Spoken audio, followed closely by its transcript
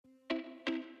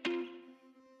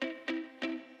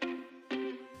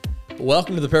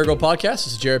Welcome to the Paragould Podcast. This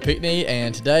is Jared Pickney,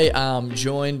 and today I'm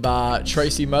joined by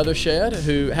Tracy Mothershed,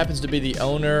 who happens to be the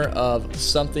owner of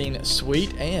Something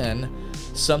Sweet and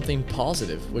Something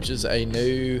Positive, which is a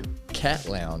new cat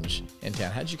lounge in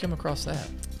town. How'd you come across that?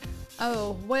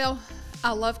 Oh, well,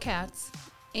 I love cats.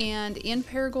 And in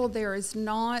Paragould, there is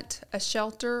not a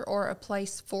shelter or a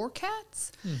place for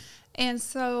cats. And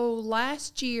so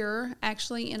last year,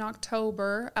 actually in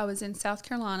October, I was in South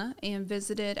Carolina and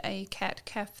visited a cat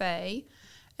cafe.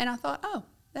 And I thought, oh,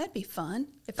 that'd be fun.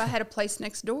 If I had a place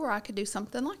next door, I could do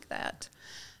something like that.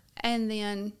 And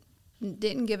then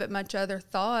didn't give it much other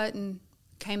thought and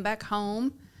came back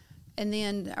home. And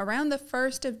then around the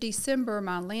 1st of December,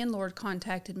 my landlord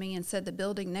contacted me and said the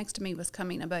building next to me was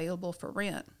coming available for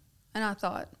rent. And I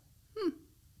thought,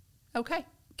 okay,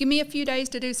 give me a few days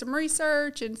to do some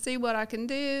research and see what I can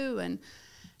do. And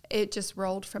it just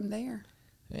rolled from there.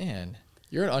 Man,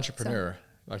 you're an entrepreneur.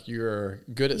 Like, you're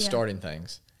good at starting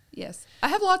things. Yes. I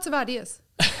have lots of ideas.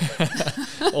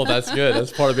 Well, that's good.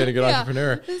 That's part of being a good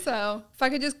entrepreneur. So if I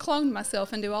could just clone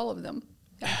myself and do all of them.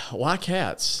 Why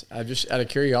cats? I'm just out of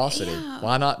curiosity. Yeah.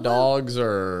 Why not dogs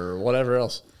or whatever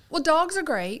else? Well, dogs are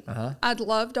great. I'd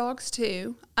love dogs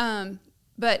too.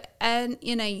 But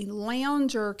in a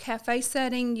lounge or cafe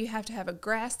setting, you have to have a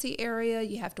grassy area.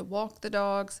 You have to walk the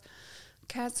dogs.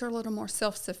 Cats are a little more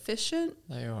self-sufficient.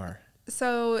 They are.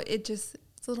 So it's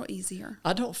a little easier.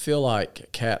 I don't feel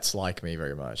like cats like me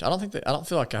very much. I don't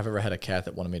feel like I've ever had a cat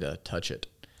that wanted me to touch it.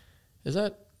 Did I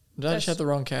just have the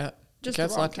wrong cat? Just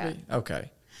Cats the wrong like cat. to be?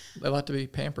 Okay. They like to be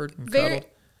pampered and cuddled?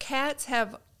 Cats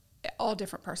have all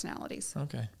different personalities.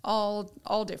 Okay.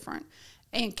 All different.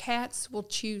 And cats will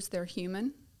choose their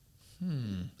human.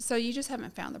 So you just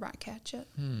haven't found the right cat yet.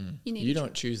 You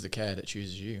don't choose the cat, it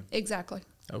chooses you. Exactly.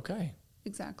 Okay.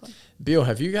 Exactly. Bill,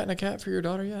 have you gotten a cat for your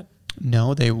daughter yet?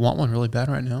 No, they want one really bad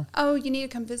right now. Oh, you need to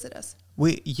come visit us.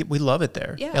 We love it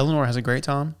there. Yeah. Eleanor has a great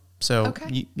time. So,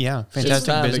 Okay. fantastic It's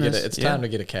time business. It's time to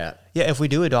get a cat. Yeah, if we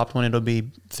do adopt one, it'll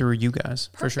be through you guys,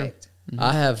 for sure. Perfect.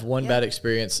 I have one Yeah. bad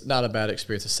experience, not a bad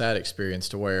experience, a sad experience,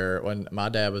 to where when my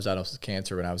dad was diagnosed with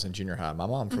cancer when I was in junior high, my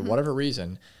mom, for whatever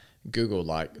reason, Googled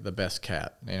like the best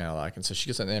cat, and so she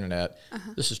gets on the internet.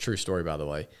 This is a true story, by the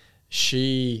way.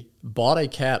 She bought a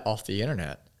cat off the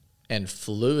internet and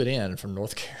flew it in from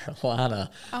North Carolina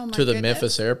Oh, my to the goodness.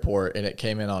 Memphis airport, and it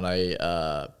came in on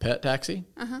a pet taxi,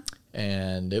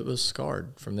 and it was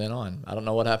scarred from then on. I don't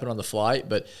know what happened on the flight,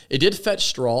 but it did fetch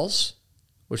straws,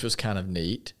 which was kind of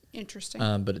neat, Interesting.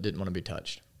 but it didn't want to be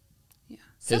touched. Yeah.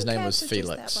 His Some name was cats are just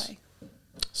Felix. that way.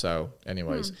 So,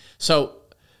 anyways, so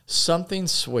Something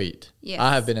Sweet. Yes.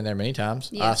 I have been in there many times.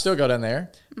 I Yes. still go down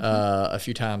there a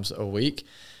few times a week.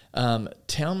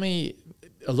 Tell me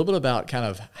a little bit about kind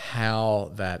of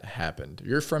how that happened.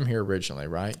 You're from here originally,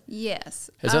 right? Yes.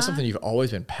 Is that something you've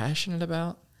always been passionate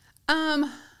about?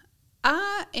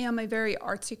 I am a very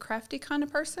artsy, crafty kind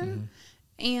of person.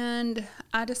 And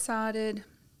I decided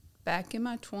back in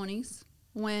my 20s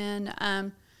when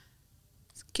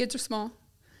kids are small,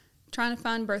 trying to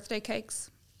find birthday cakes,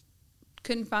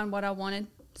 couldn't find what I wanted.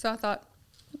 So I thought,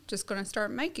 just going to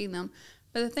start making them.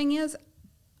 But the thing is,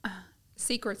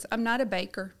 secrets, I'm not a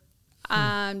baker.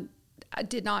 I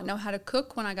did not know how to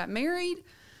cook when I got married.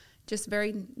 Just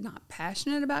very not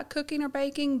passionate about cooking or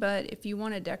baking. But if you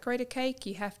want to decorate a cake,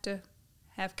 you have to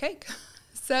have cake.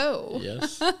 So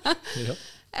Yes. Yep.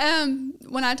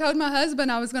 when I told my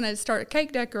husband I was going to start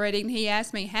cake decorating, he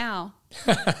asked me how.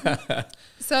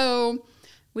 So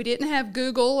we didn't have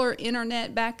Google or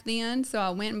internet back then, so I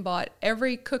went and bought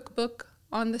every cookbook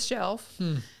on the shelf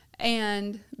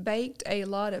and baked a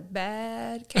lot of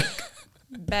bad cake.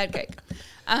 Bad cake.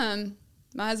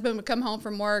 My husband would come home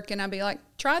from work, and I'd be like,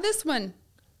 try this one.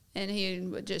 And he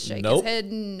would just shake Nope. his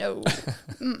head, no.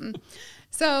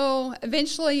 So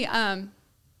eventually got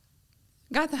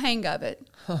the hang of it,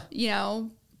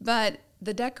 but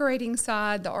the decorating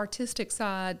side, the artistic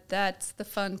side, that's the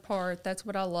fun part. That's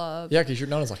what I love. Yeah, because you're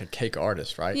known as like a cake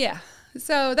artist, right? Yeah.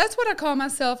 So that's what I call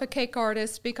myself, a cake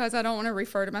artist, because I don't want to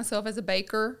refer to myself as a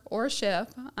baker or a chef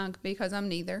because I'm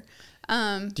neither.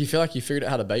 Do you feel like you figured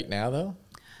out how to bake now, though?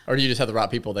 Or do you just have the right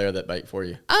people there that bake for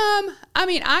you? I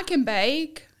mean, I can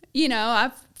bake.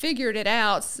 I've figured it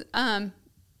out.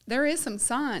 There is some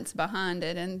science behind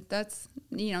it, and that's,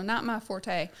 not my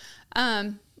forte.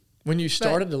 When you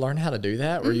started to learn how to do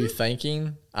that, were you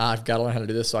thinking, I've got to learn how to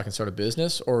do this so I can start a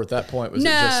business? Or at that point, was it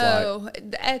just like...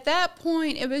 No, at that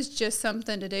point, it was just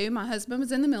something to do. My husband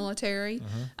was in the military.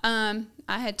 I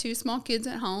had 2 small kids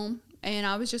at home, and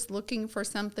I was just looking for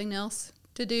something else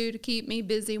to do to keep me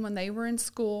busy when they were in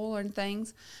school and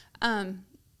things.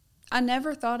 I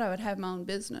never thought I would have my own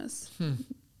business.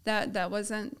 That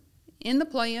wasn't in the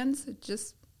plans,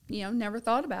 just, never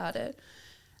thought about it.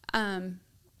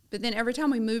 But then every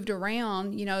time we moved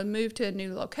around, moved to a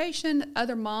new location,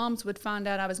 other moms would find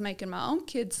out I was making my own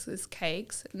kids'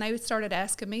 cakes, and they started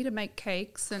asking me to make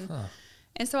cakes. And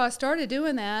so I started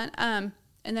doing that. And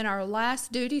then our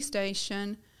last duty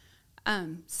station,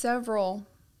 several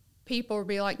people would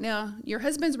be like, "No, your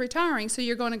husband's retiring, so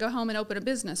you're going to go home and open a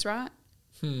business, right?"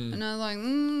 And I was like,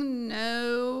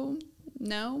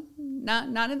 no,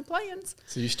 not in the plans.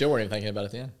 So you still weren't even thinking about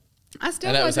it then? I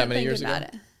still wasn't thinking about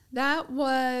it. That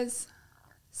was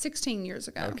 16 years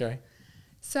ago. Okay.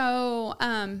 So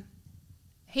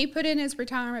he put in his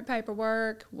retirement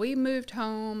paperwork. We moved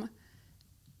home.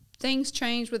 Things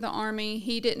changed with the Army.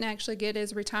 He didn't actually get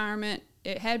his retirement.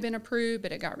 It had been approved,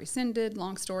 but it got rescinded.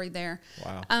 Long story there.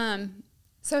 Wow.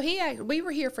 So we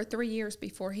were here for 3 years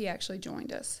before he actually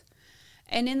joined us.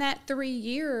 And in that 3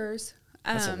 years...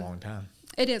 That's a long time.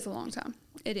 It is a long time.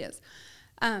 It is.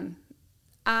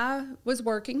 I was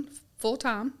working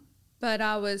full-time, but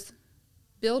I was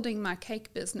building my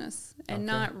cake business and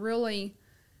not really...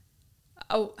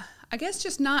 I guess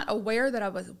just not aware that I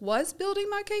was building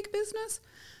my cake business.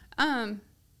 I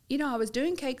was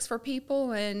doing cakes for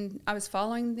people, and I was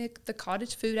following the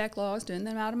Cottage Food Act laws, doing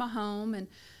them out of my home. And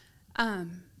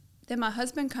then my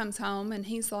husband comes home, and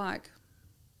he's like,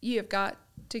 "You have got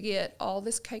to get all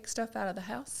this cake stuff out of the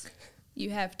house. You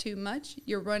have too much.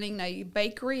 You're running a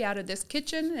bakery out of this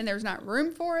kitchen, and there's not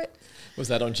room for it." Was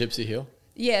that on Gypsy Hill?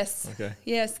 Yes. Okay.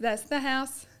 Yes, that's the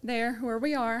house there where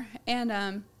we are.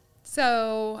 And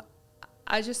so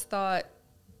I just thought,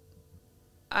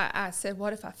 I said,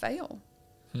 "What if I fail?"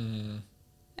 And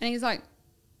he's like,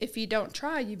 "If you don't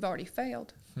try, you've already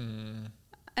failed." And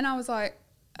I was like,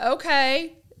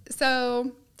 okay.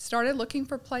 So started looking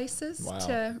for places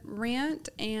to rent,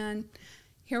 and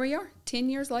here we are 10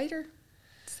 years later.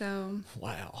 So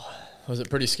wow. Was it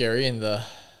pretty scary in the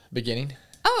beginning?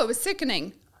 Oh, it was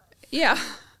sickening. Yeah.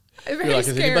 Very You're like,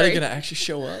 scary. is anybody going to actually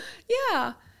show up?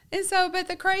 Yeah. And so, but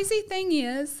the crazy thing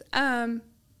is, when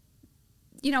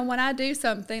I do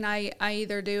something, I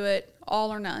either do it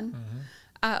all or none.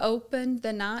 I opened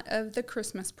the night of the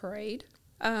Christmas parade,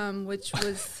 which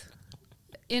was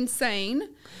insane.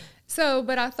 So,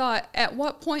 but I thought, at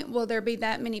what point will there be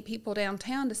that many people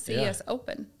downtown to see us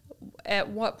open? At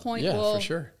what point will, for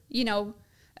sure.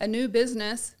 A new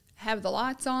business have the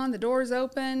lights on, the doors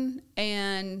open,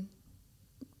 and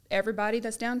everybody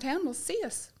that's downtown will see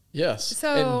us? Yes.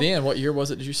 So, and then what year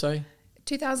was it, did you say?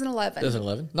 2011.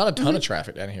 2011. Not a ton of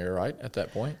traffic down here, right, at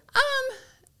that point?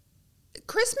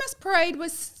 Christmas parade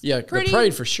was the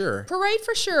parade for sure. Parade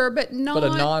for sure, but not... But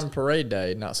a non-parade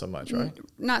day, not so much, right?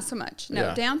 Not so much.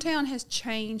 No, downtown has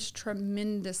changed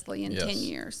tremendously in 10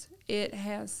 years. It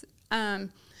has.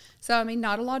 So,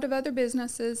 not a lot of other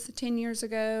businesses 10 years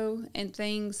ago, and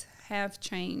things have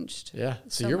changed. Yeah.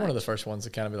 So you're one of the first ones to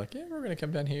kind of be like, we're going to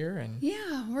come down here. And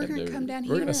yeah, we're going to come down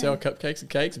here. We're going to sell cupcakes and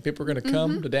cakes, and people are going to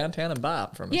come to downtown and buy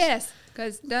it from us. Yes,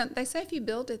 because they say if you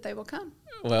build it, they will come.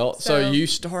 Well, so you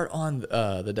start on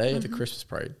the day of the Christmas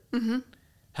parade.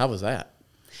 How was that?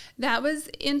 That was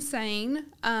insane.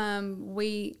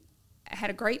 We had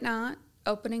a great night,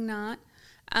 opening night.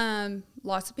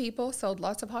 Lots of people, sold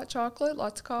lots of hot chocolate,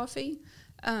 lots of coffee.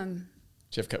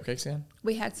 Did you have cupcakes then?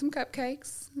 We had some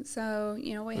cupcakes. So,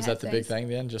 Was that the big thing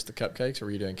then, just the cupcakes, or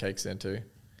were you doing cakes then too?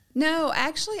 No,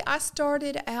 actually, I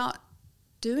started out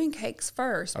doing cakes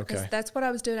first because Okay. that's what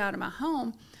I was doing out of my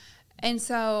home. And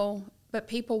so, but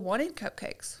people wanted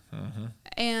cupcakes.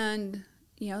 And,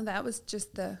 that was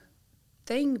just the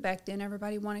thing back then.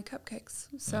 Everybody wanted cupcakes.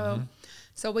 So,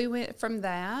 so we went from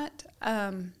that.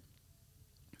 I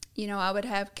would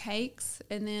have cakes,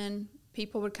 and then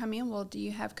people would come in, "Well, do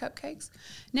you have cupcakes?"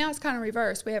 Now it's kind of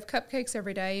reversed. We have cupcakes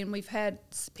every day, and we've had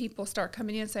people start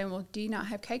coming in saying, "Well, do you not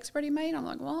have cakes ready made?" I'm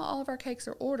like, "Well, all of our cakes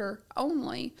are order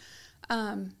only."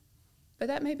 But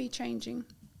that may be changing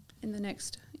in the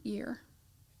next year.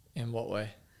 In what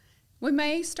way? We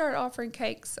may start offering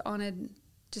cakes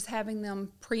just having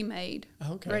them pre-made,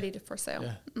 ready for sale.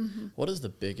 Yeah. What is the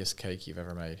biggest cake you've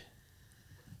ever made?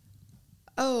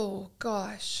 Oh,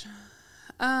 gosh.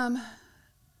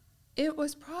 It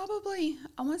was probably,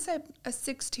 I want to say, a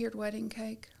 6-tiered wedding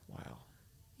cake. Wow.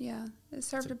 Yeah. It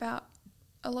served about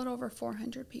a little over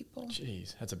 400 people.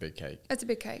 Jeez, that's a big cake. That's a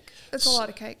big cake. That's a lot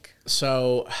of cake.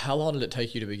 So how long did it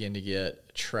take you to begin to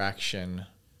get traction?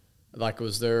 Like,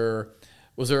 was there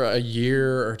a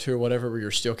year or two or whatever where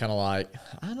you're still kind of like,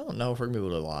 I don't know if we're going to be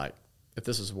able to, if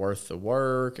this is worth the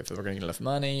work, if we're going to get enough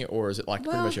money, or is it pretty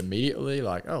much immediately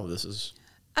like, oh, this is...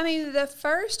 the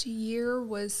first year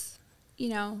was,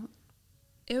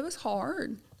 it was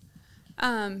hard.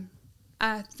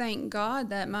 I thank God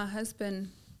that my husband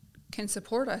can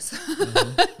support us,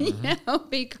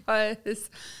 because,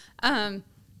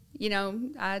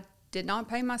 I did not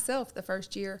pay myself the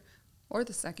first year or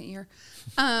the second year.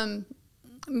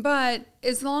 But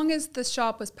as long as the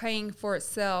shop was paying for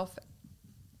itself,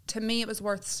 to me, it was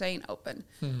worth staying open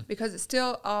because it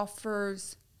still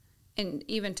offers, and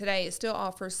even today, it still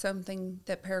offers something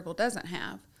that Paragould doesn't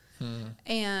have.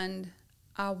 And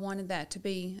I wanted that to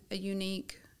be a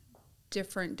unique,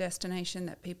 different destination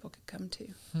that people could come to.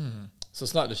 So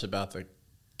it's not just about the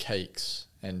cakes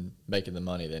and making the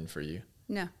money then for you.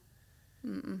 No.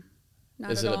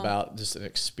 Not Is at it all. about just an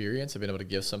experience of being able to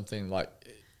give something like?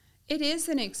 It is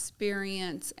an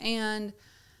experience, and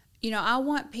I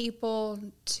want people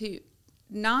to,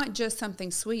 not just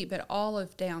something sweet, but all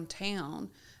of downtown,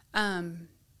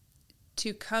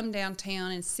 to come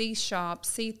downtown and see shops,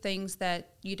 see things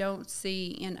that you don't see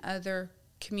in other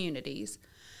communities.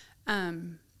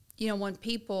 When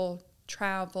people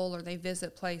travel or they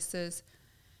visit places,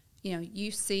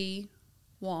 you see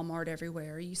Walmart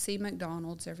everywhere, you see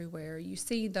McDonald's everywhere, you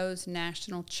see those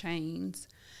national chains.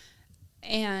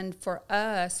 And for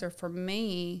us, or for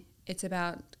me, it's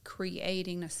about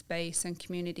creating a space and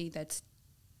community that's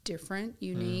different,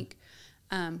 unique.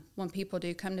 When people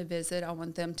do come to visit, I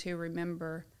want them to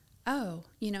remember, I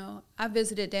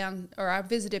visited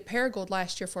Paragould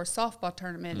last year for a softball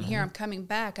tournament, and here I'm coming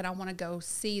back, and I want to go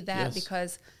see that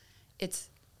because it's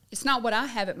not what I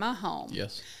have at my home.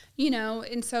 Yes.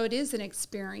 And so it is an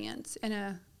experience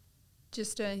and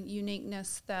just a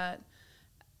uniqueness that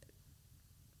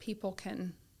people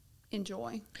can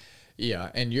enjoy.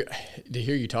 Yeah, and to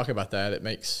hear you talk about that, it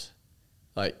makes,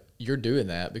 you're doing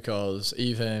that because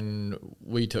even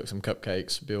we took some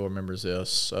cupcakes, Bill remembers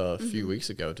this, a few weeks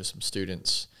ago to some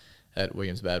students at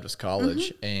Williams Baptist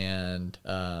College, and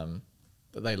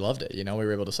they loved it. We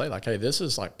were able to say, hey, this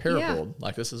is like Paragould.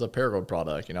 Like, this is a Paragould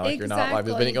product. You're not like,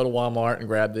 we didn't go to Walmart and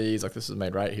grab these. Like, this is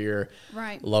made right here,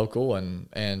 local,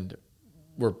 and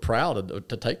we're proud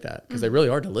to take that because they really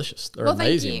are delicious. They're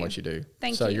amazing what you do.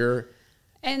 Thank you.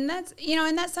 And that's,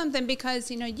 and that's something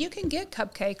because, you can get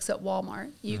cupcakes at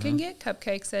Walmart. You can get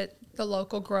cupcakes at the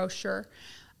local grocer.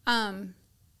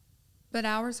 But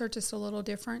ours are just a little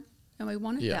different, and we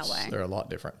want it that way. Yes, they're a lot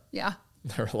different. Yeah.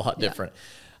 They're a lot different.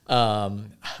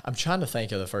 I'm trying to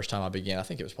think of the first time I began. I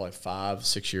think it was probably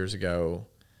 5-6 years ago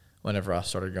whenever I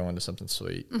started going to something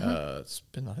sweet. I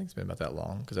think it's been about that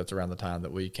long because that's around the time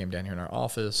that we came down here in our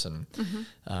office, and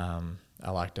I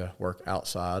like to work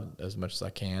outside as much as I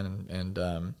can.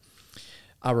 And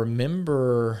I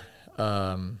remember,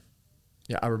 I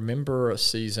remember a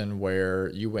season where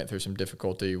you went through some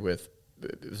difficulty with,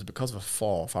 it was because of a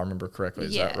fall, if I remember correctly.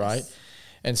 Is that right?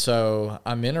 And so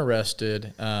I'm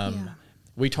interested.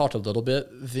 We talked a little bit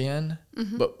then,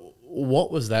 but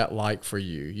what was that like for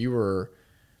you? You were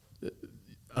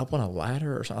up on a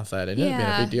ladder or something like that. It ended up being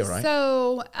a big deal, right?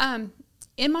 So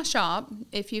in my shop,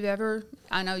 if you've ever,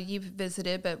 I know you've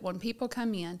visited, but when people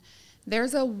come in,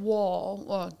 there's a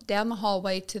wall, down the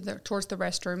hallway towards the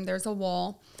restroom, there's a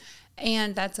wall,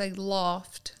 and that's a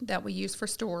loft that we use for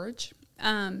storage.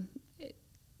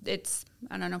 It's,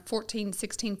 14,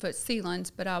 16-foot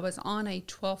ceilings, but I was on a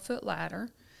 12-foot ladder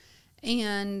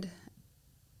and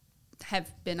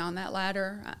have been on that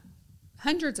ladder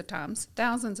hundreds of times,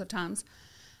 thousands of times.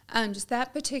 Just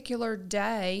that particular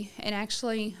day, and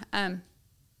actually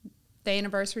the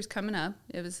anniversary's coming up.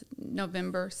 It was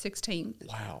November 16th.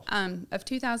 Wow. Of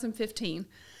 2015.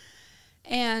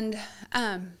 And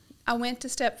I went to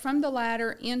step from the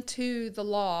ladder into the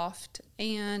loft,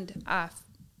 and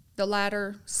the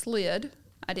ladder slid.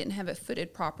 I didn't have it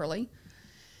footed properly.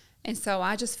 And so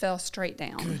I just fell straight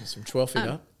down. Goodness, from 12 feet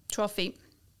up? 12 feet.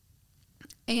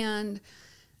 And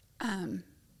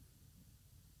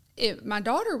my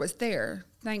daughter was there,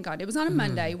 thank God. It was on a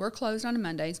Monday. We're closed on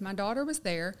Mondays. My daughter was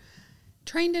there,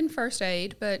 trained in first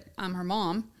aid, but I'm her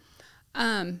mom.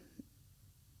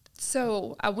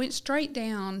 So I went straight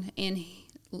down and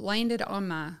landed on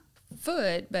my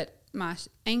foot, but my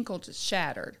ankle just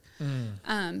shattered.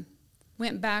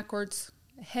 Went backwards,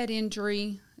 head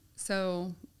injury,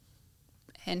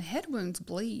 and head wounds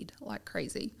bleed like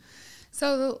crazy.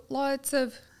 So lots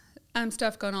of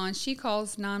stuff going on. She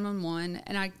calls 911,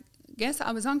 and I guess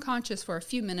I was unconscious for a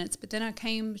few minutes, but then I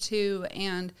came to,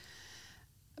 and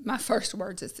my first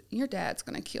words is, "Your dad's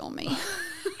going to kill me."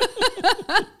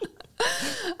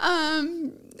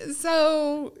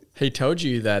 So he told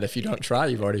you that if you don't try,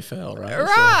 you've already failed, right?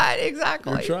 Right, so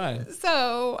exactly. You're trying.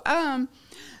 So,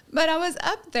 but I was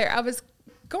up there. I was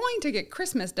going to get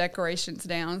Christmas decorations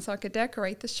down so I could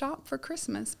decorate the shop for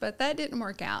Christmas, but that didn't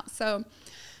work out. So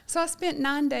So I spent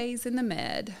 9 days in the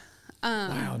med.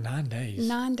 Wow, 9 days.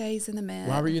 9 days in the med.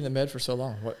 Why were you in the med for so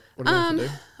long? What did you have to do?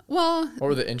 Well, What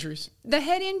were the injuries? the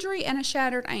head injury and a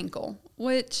shattered ankle,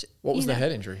 which What was the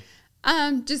head injury?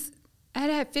 Just I had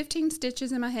to have 15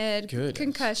 stitches in my head, Goodness.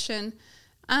 concussion.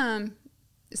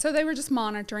 So they were just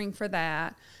monitoring for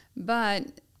that,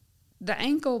 but the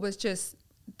ankle was just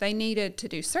they needed to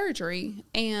do surgery,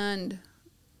 and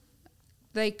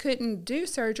they couldn't do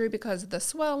surgery because of the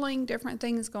swelling, different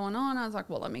things going on. I was like,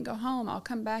 well, let me go home. I'll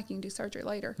come back and do surgery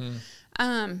later.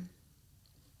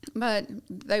 But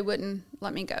they wouldn't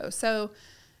let me go. So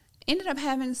ended up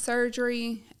having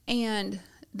surgery, and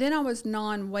then I was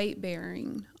non-weight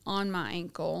bearing on my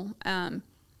ankle.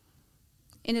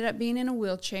 Ended up being in a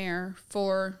wheelchair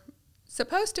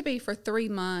supposed to be for 3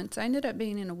 months. I ended up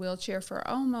being in a wheelchair for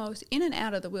almost, in and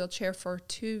out of the wheelchair for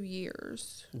 2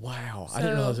 years. Wow. I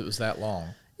didn't realize it was that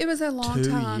long. It was a long 2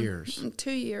 time. years.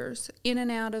 2 years in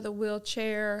and out of the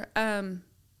wheelchair. I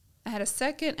had a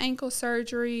second ankle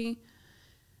surgery.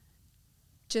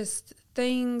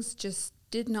 Things just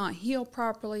did not heal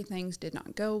properly. Things did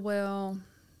not go well.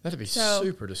 That'd be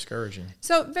super discouraging.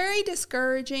 So very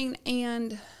discouraging,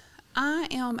 and I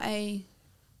am a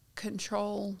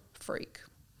control freak.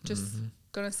 Just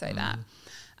going to say that.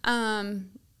 And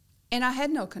I had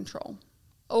no control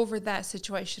over that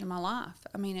situation in my life.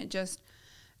 I mean, it just,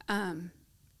 my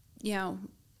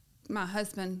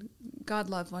husband, God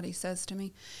love what he says to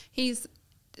me.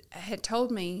 Had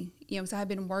told me, because I had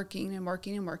been working and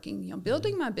working and working,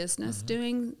 building my business,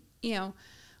 doing, he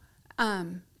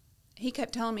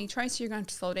kept telling me, Tracy, you're going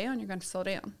to slow down. You're going to slow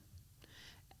down.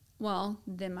 Well,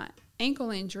 then my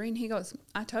ankle injury, and he goes,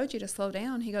 I told you to slow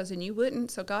down. He goes, and you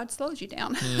wouldn't, so God slowed you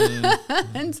down.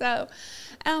 And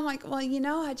I'm like,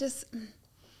 well,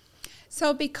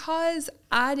 so because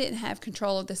I didn't have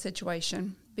control of the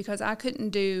situation, because I couldn't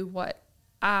do what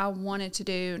I wanted to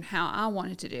do and how I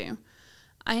wanted to do,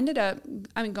 I ended up,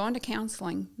 going to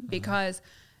counseling because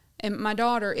and my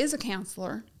daughter is a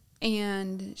counselor,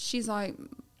 and she's like,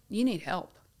 you need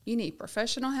help. You need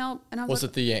professional help. And I was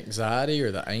it the anxiety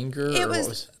or the anger? It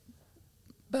was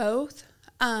both.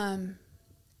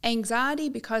 Anxiety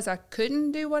because I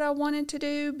couldn't do what I wanted to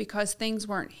do, because things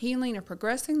weren't healing or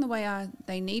progressing the way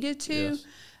they needed to.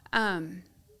 Yes.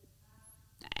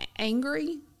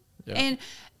 Angry. Yeah.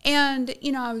 And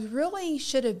I really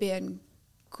should have been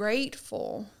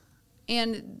grateful.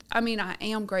 And I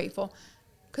am grateful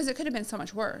because it could have been so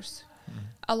much worse.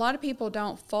 A lot of people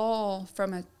don't fall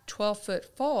from a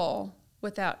 12-foot fall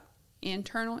without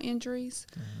internal injuries.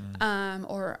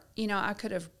 Or, I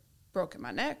could have broken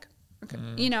my neck.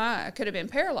 I could have been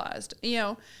paralyzed,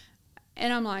 and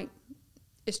I'm like,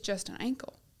 it's just an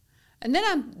ankle. And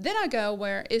then I go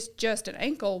where it's just an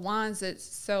ankle. Why is it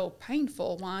so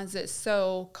painful? Why is it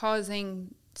so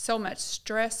causing so much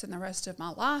stress in the rest of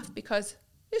my life? Because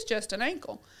it's just an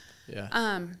ankle.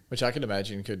 Yeah. Which I can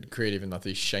imagine could create even like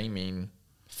these shaming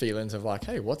feelings of like,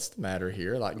 hey, what's the matter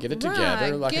here? Like, get it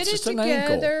together. Like, it's just an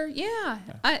ankle. Yeah.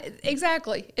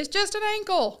 Exactly. It's just an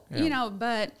ankle,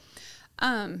 but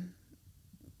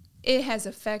it has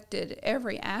affected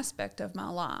every aspect of my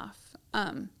life.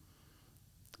 Like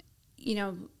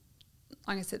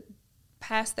I said,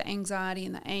 past the anxiety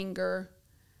and the anger,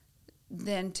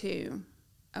 then to,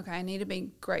 okay, I need to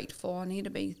be grateful. I need to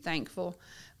be thankful.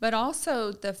 But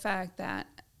also the fact that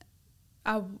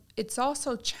it's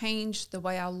also changed the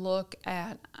way I look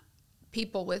at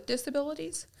people with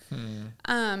disabilities.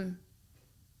 'Cause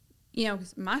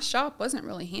my shop wasn't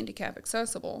really handicap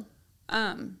accessible.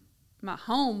 My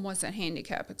home wasn't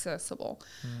handicap accessible.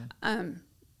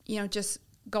 Just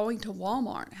going to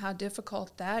Walmart, how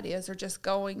difficult that is, or just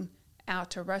going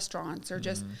out to restaurants, or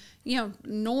just,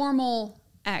 normal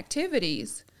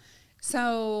activities.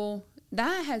 So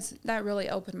that really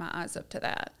opened my eyes up to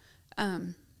that.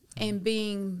 And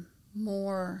being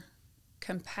more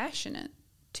compassionate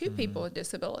to people with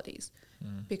disabilities,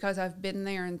 because I've been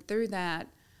there and through that,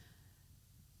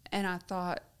 and I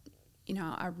thought,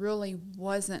 I really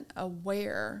wasn't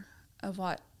aware of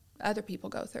what other people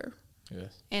go through.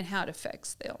 Yes. And how it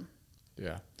affects them.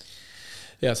 Yeah.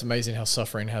 Yeah, it's amazing how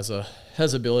suffering has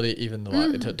ability even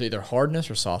to either hardness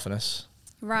or softness.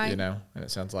 Right. And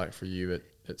it sounds like for you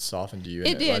it softened you,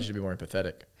 and it allows you to be more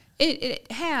empathetic.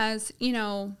 It has,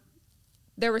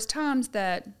 there was times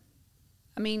that,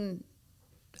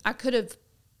 I could have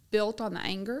built on the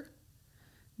anger,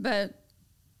 but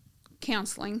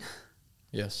counseling.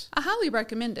 Yes. I highly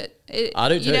recommend it. I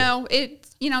do too.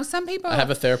 Some people. I have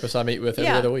a therapist I meet with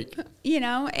every other week.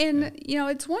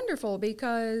 It's wonderful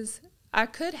because I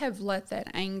could have let that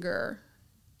anger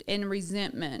and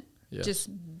resentment Yes.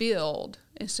 just build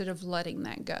instead of letting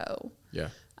that go. Yeah.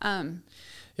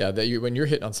 Yeah. When you're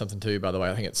hitting on something too, by the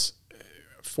way, I think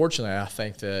fortunately, I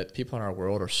think that people in our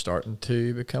world are starting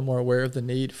to become more aware of the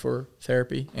need for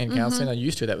therapy and counseling. I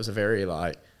used to, that was a very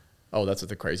oh, that's what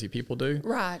the crazy people do.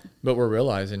 Right. But we're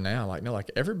realizing now,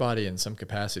 everybody in some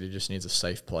capacity just needs a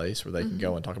safe place where they can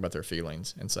go and talk about their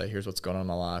feelings and say, here's what's going on in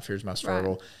my life, here's my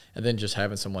struggle. Right. And then just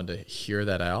having someone to hear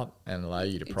that out and allow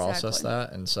you to process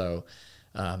that. And so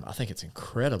I think it's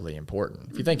incredibly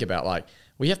important. If you think about,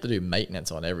 we have to do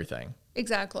maintenance on everything.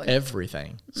 Exactly.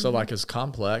 Everything. So as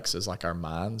complex as our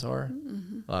minds are,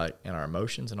 and our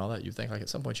emotions and all that, you think at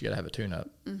some point you got to have a tune-up,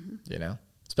 you know?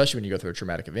 Especially when you go through a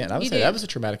traumatic event. I would say that was a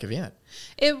traumatic event.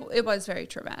 It was very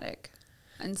traumatic.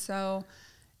 And so,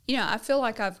 I feel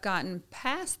like I've gotten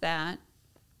past that,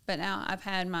 but now I've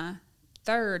had my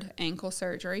third ankle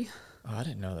surgery. Oh, I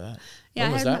didn't know that. Yeah,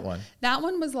 when was that one? That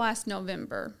one was last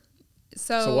November.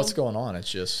 So what's going on? It's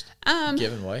just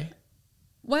giving way?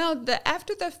 Well,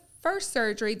 after the first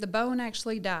surgery, the bone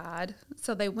actually died.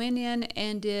 So they went in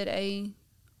and did a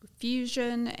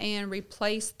fusion and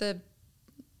replaced the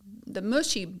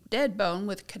mushy dead bone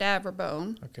with cadaver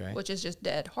bone, which is just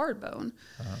dead hard bone.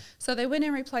 So they went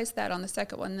and replaced that on the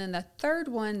second one. And then the third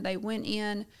one, they went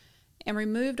in and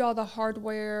removed all the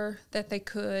hardware that they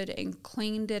could and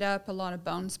cleaned it up. A lot of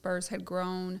bone spurs had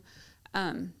grown,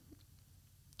 and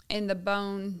the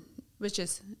bone was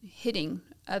just hitting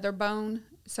other bone,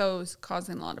 so it was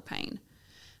causing a lot of pain.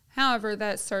 However,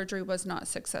 that surgery was not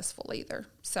successful either.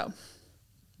 So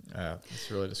it's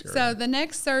really discouraging. So the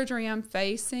next surgery I'm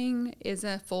facing is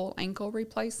a full ankle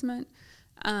replacement,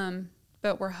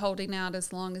 but we're holding out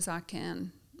as long as I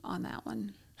can on that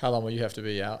one. How long will you have to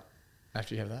be out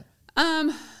after you have that?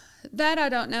 That I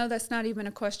don't know. That's not even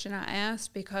a question I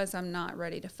asked because I'm not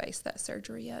ready to face that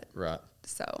surgery yet. Right.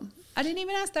 So I didn't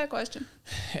even ask that question.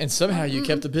 And somehow you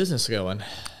kept the business going.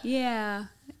 Yeah,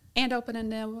 and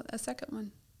opening a second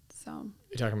one. So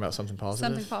you're talking about something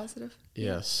positive? Something positive.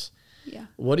 Yes. Yeah.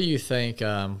 What do you think,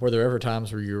 were there ever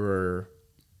times where you were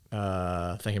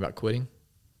thinking about quitting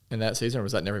in that season, or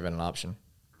was that never even an option?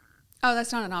 Oh,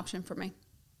 that's not an option for me.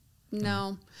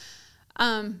 No.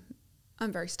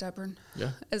 I'm very stubborn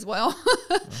as well.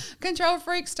 Control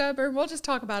freak, stubborn. We'll just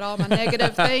talk about all my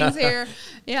negative things here.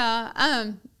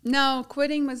 Yeah. No,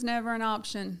 quitting was never an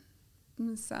option.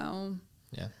 So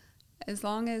as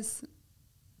long as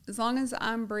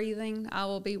I'm breathing, I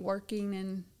will be working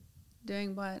and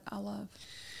doing what I love.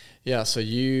 Yeah, so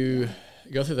you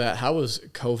go through that. How was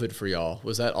COVID for y'all?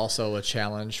 Was that also a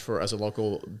challenge as a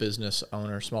local business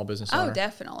owner, small business owner? Oh,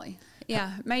 definitely.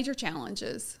 Yeah, major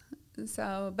challenges.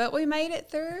 So, but we made it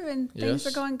through and things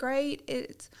are going great.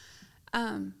 It's,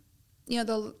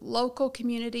 the local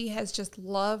community has just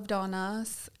loved on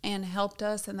us and helped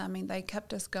us. And they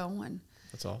kept us going.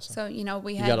 That's awesome. So, you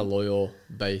got a loyal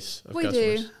base of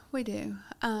customers. We do.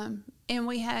 And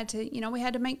we had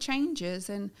to make changes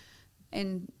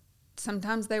and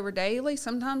sometimes they were daily,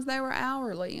 sometimes they were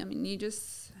hourly. You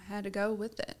just had to go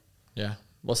with it. Yeah.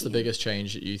 What's the biggest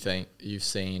change that you think you've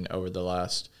seen over the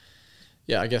last,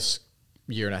 I guess,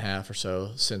 year and a half or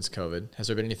so since COVID? Has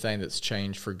there been anything that's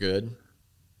changed for good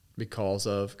because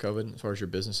of COVID as far as your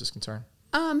business is concerned?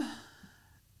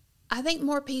 I think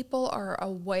more people are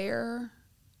aware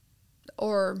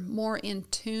or more in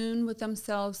tune with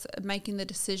themselves making the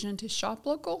decision to shop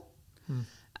local.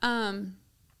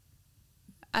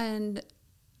 And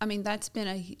that's been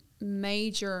a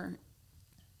major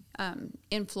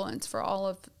influence for all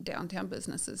of downtown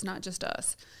businesses, not just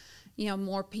us.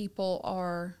 More people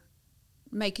are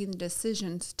making the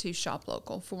decisions to shop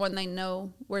local. For one, they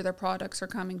know where their products are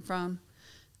coming from.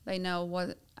 They know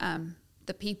what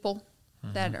the people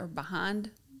that are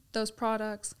behind those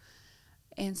products.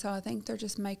 And so I think they're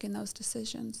just making those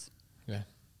decisions. Yeah.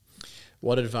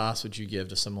 What advice would you give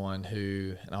to someone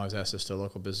who, and I always ask this to a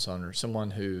local business owner,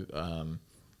 someone who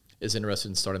is interested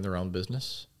in starting their own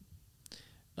business,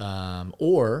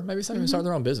 or maybe it's not even starting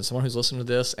their own business, someone who's listening to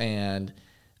this and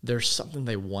there's something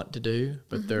they want to do,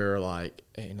 but they're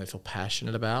they feel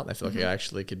passionate about, they feel like it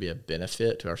actually could be a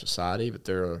benefit to our society, but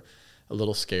they're a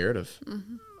little scared of,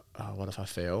 what if I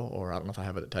fail, or I don't know if I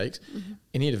have what it takes.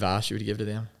 Any advice you would give to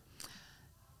them?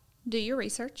 Do your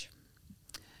research.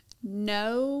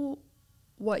 Know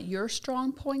what your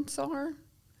strong points are.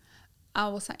 I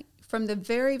will say, from the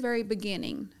very, very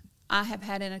beginning, I have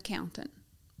had an accountant.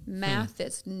 Math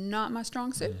is not my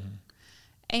strong suit.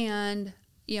 And,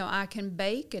 I can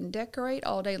bake and decorate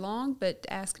all day long, but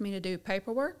ask me to do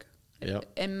paperwork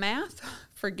and math,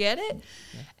 forget it.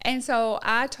 And so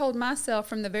I told myself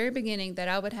from the very beginning that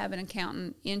I would have an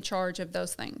accountant in charge of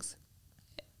those things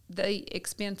the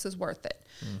expense is worth it.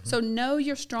 So know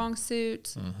your strong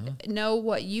suits, know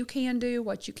what you can do,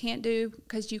 what you can't do,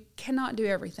 because you cannot do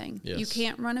everything. Yes. You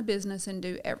can't run a business and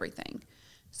do everything.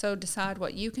 So decide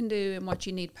what you can do and what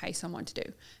you need to pay someone to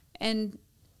do. And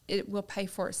it will pay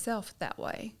for itself that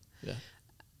way. Yeah.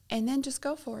 And then just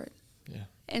go for it. Yeah.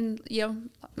 And,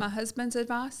 my husband's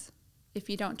advice, if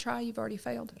you don't try, you've already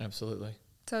failed. Absolutely.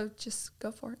 So just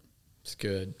go for it. It's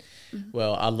good.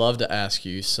 Well, I'd love to ask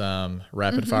you some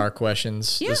rapid fire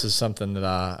questions. Yeah. This is something that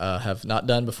I have not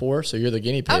done before, so you're the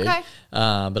guinea pig. Okay.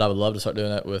 But I would love to start doing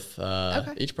that with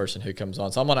Okay. each person who comes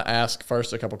on. So I'm going to ask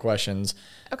first a couple questions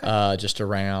just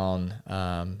around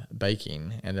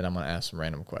baking, and then I'm going to ask some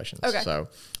random questions. Okay. So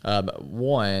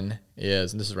one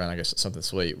is, and this is around, I guess, something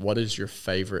sweet. What is your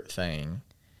favorite thing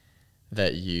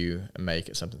that you make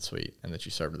at something sweet and that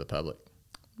you serve to the public?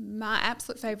 My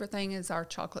absolute favorite thing is our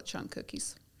chocolate chunk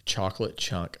cookies. Chocolate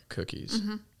chunk cookies.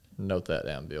 Note that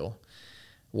down, Bill.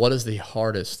 What is the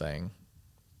hardest thing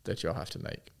that y'all have to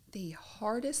make? The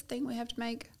hardest thing we have to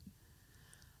make?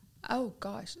 Oh,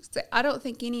 gosh. So I don't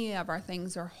think any of our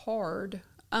things are hard.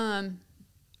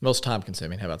 Most time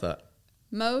consuming. How about that?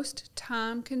 Most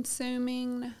time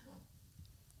consuming,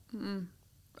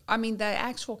 I mean, the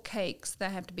actual cakes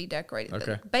that have to be decorated.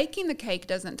 Okay. Baking the cake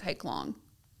doesn't take long.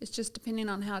 It's just depending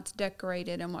on how it's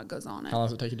decorated and what goes on it. How long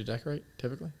does it take you to decorate,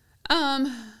 typically? Um,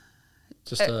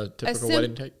 Just a typical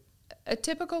wedding cake? A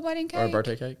typical wedding cake. Or a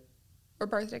birthday cake? Or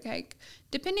birthday cake.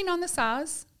 Depending on the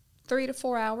size, 3 to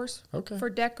 4 hours Okay. for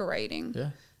decorating. Yeah.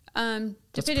 Depending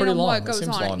pretty on long. what That goes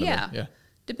seems on long it. to me. Yeah. Yeah.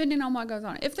 Depending on what goes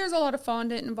on it. If there's a lot of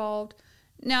fondant involved.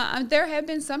 Now, there have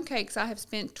been some cakes I have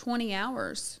spent 20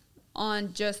 hours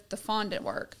on just the fondant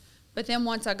work. But then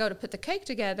once I go to put the cake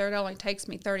together, it only takes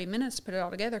me 30 minutes to put it all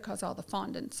together because all the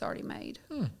fondant's already made.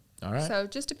 All right. So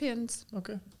it just depends.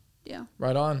 Okay. Yeah.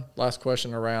 Right on. Last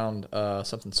question around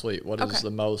something sweet. What is Okay.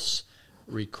 the most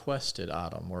requested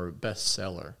item or best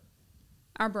seller?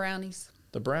 Our brownies.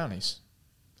 The brownies.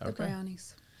 The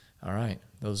brownies. All right.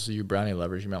 Those of you brownie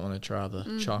lovers, you might want to try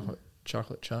the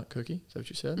chocolate chunk cookie. Is that what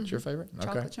you said? It's your favorite?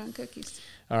 Chocolate chunk cookies.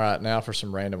 All right. Now for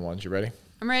some random ones. You ready?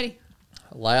 I'm ready.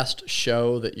 Last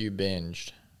show that you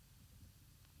binged.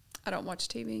 I don't watch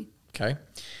TV. Okay.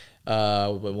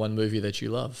 One movie that you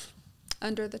love.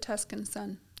 Under the Tuscan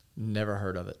Sun. Never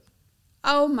heard of it.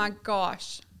 Oh my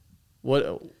gosh.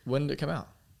 When did it come out?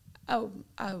 Oh,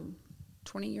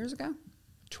 20 years ago?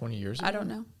 20 years ago? I don't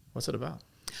know. What's it about?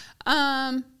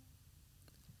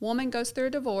 Woman goes through a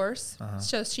divorce, Uh-huh.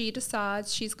 so she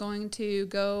decides she's going to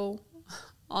go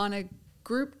on a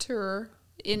group tour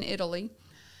in Italy,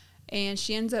 and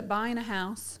she ends up buying a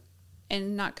house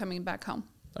and not coming back home.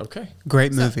 Okay.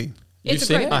 Great movie. You've It's a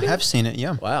seen great it? I movie. have seen it,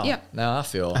 yeah. Wow. Yeah. Now I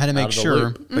feel I had to out make of the sure,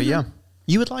 loop. but yeah.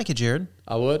 You would like it, Jared.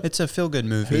 I would. It's a feel-good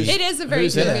movie. It is a very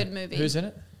Who's in it? good movie. Who's in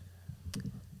it?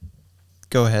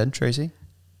 Go ahead, Tracy.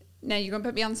 Now you're going to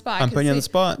put me on the spot. I'm 'cause putting you on the see,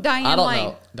 spot. Diane I don't Lane.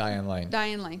 know. Diane Lane.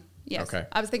 Diane Lane. Yes. Okay.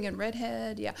 I was thinking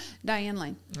redhead. Yeah. Diane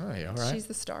Lane. Oh, yeah. All right. She's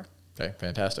the star. Okay.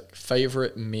 Fantastic.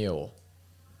 Favorite meal?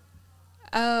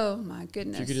 Oh my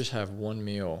goodness. If you could just have one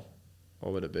meal,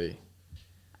 what would it be?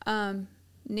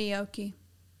 Gnocchi.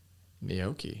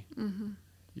 Gnocchi.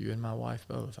 You and my wife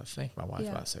both. I think my wife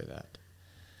Yeah. might say that.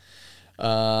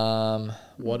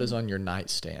 What is on your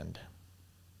nightstand?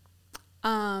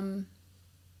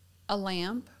 A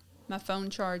lamp, my phone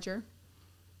charger,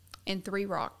 and 3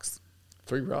 rocks.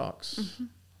 3 rocks.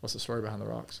 What's the story behind the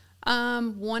rocks?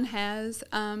 One has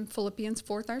Philippians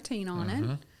 4:13 on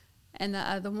it, and the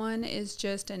other one is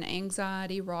just an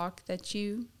anxiety rock that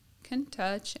you can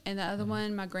touch, and the other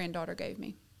one my granddaughter gave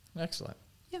me. Excellent.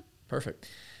 Yeah. Perfect.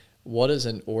 What is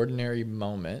an ordinary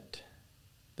moment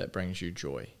that brings you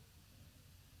joy?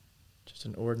 Just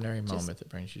an ordinary moment that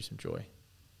brings you some joy.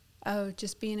 Oh,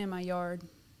 just being in my yard,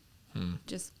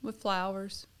 just with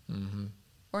flowers,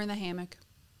 or in the hammock.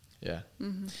 Yeah.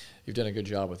 You've done a good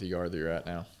job with the yard that you're at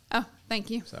now. Oh, thank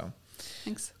you. So,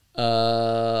 Thanks.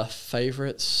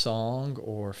 favorite song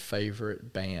or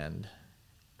favorite band?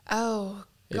 Oh,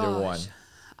 gosh. Either one.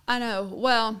 I know.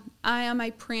 Well, I am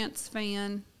a Prince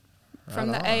fan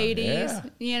from Right the on,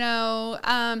 80s,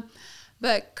 yeah.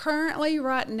 But currently,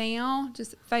 right now,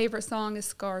 just favorite song is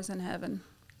Scars in Heaven.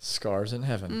 Scars in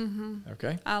Heaven.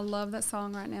 Okay. I love that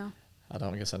song right now. I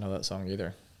don't guess I know that song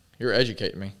either. You're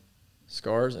educating me.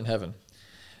 Scars in Heaven.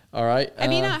 All right.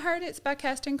 Have you not heard it's by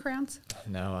Casting Crowns?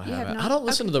 No, I You have haven't. not? I don't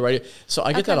listen to the radio. So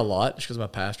I get Okay. that a lot just because I'm a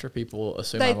pastor. People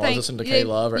assume They I'm always think listening to you-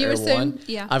 K-Love or you Air assume- One.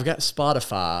 yeah. I've got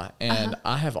Spotify, and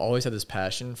I have always had this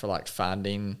passion for like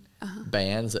finding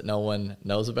bands that no one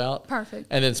knows about. Perfect.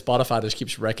 And then Spotify just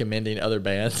keeps recommending other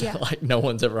bands Yeah. that like no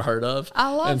one's ever heard of.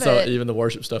 I love and so it. even the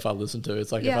worship stuff I listen to,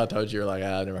 it's like if Yeah. I told you, you're like,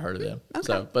 I've never heard of them. Okay.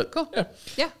 So, but Cool. yeah.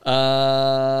 Yeah.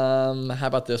 How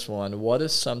about this one? What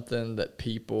is something that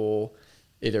people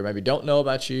either maybe don't know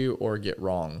about you or get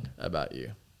wrong about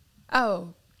you?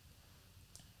 Oh.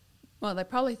 Well, they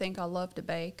probably think I love to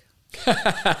bake.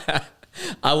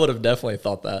 I would have definitely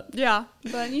thought that. Yeah.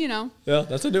 But, Yeah,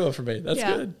 that's a new one for me. That's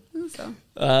yeah. good. So,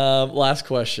 Last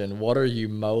question. What are you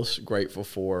most grateful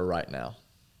for right now?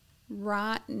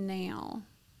 right now,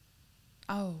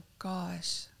 oh,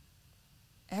 gosh.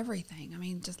 Everything. I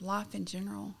mean, just life in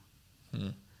general.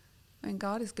 I mean,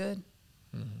 God is good.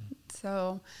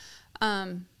 So,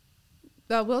 but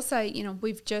I will say,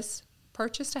 we've just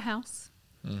purchased a house,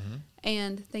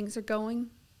 and things are going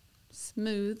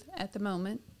smooth at the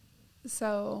moment.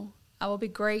 So I will be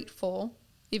grateful,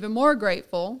 even more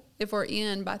grateful, if we're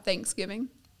in by Thanksgiving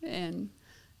and,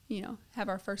 have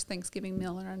our first Thanksgiving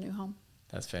meal in our new home.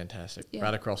 That's fantastic. Yeah.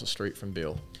 Right across the street from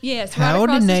Bill. Yes. Howdy,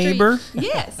 across the street. neighbor.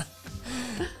 Yes.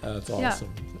 That's Yeah.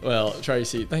 awesome. Well,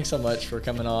 Tracy, thanks so much for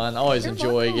coming on. I always You're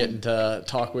enjoy welcome. getting to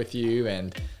talk with you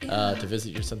and to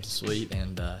visit your Something Sweet.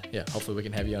 And hopefully we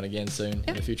can have you on again soon in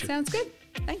Yep, the future. sounds good.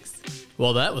 Thanks.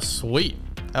 Well, that was sweet.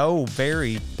 Oh,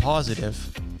 very positive.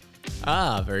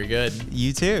 Very good.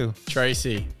 You too.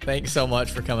 Tracy, thanks so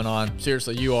much for coming on.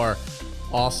 Seriously, you are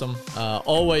awesome.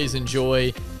 Always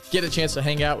enjoy getting a chance to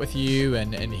hang out with you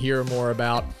and hear more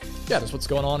about just what's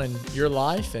going on in your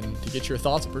life and to get your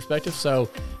thoughts and perspective. So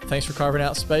thanks for carving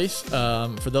out space.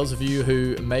 For those of you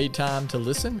who made time to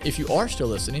listen, if you are still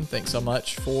listening, thanks so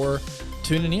much for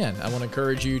tuning in. I want to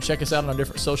encourage you, check us out on our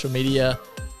different social media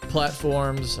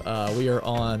platforms. We are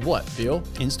on what, Bill?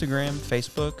 Instagram,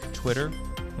 Facebook, Twitter,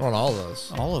 We're on all of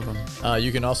those. all of them.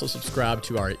 You can also subscribe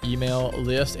to our email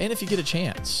list. And if you get a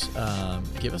chance,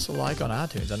 give us a like on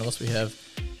iTunes. I notice we have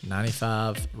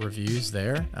 95 reviews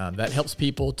there. That helps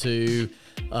people to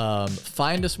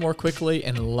find us more quickly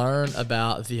and learn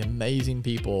about the amazing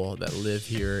people that live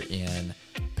here in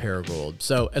Paragould.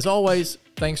 So as always,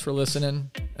 thanks for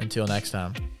listening. Until next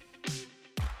time.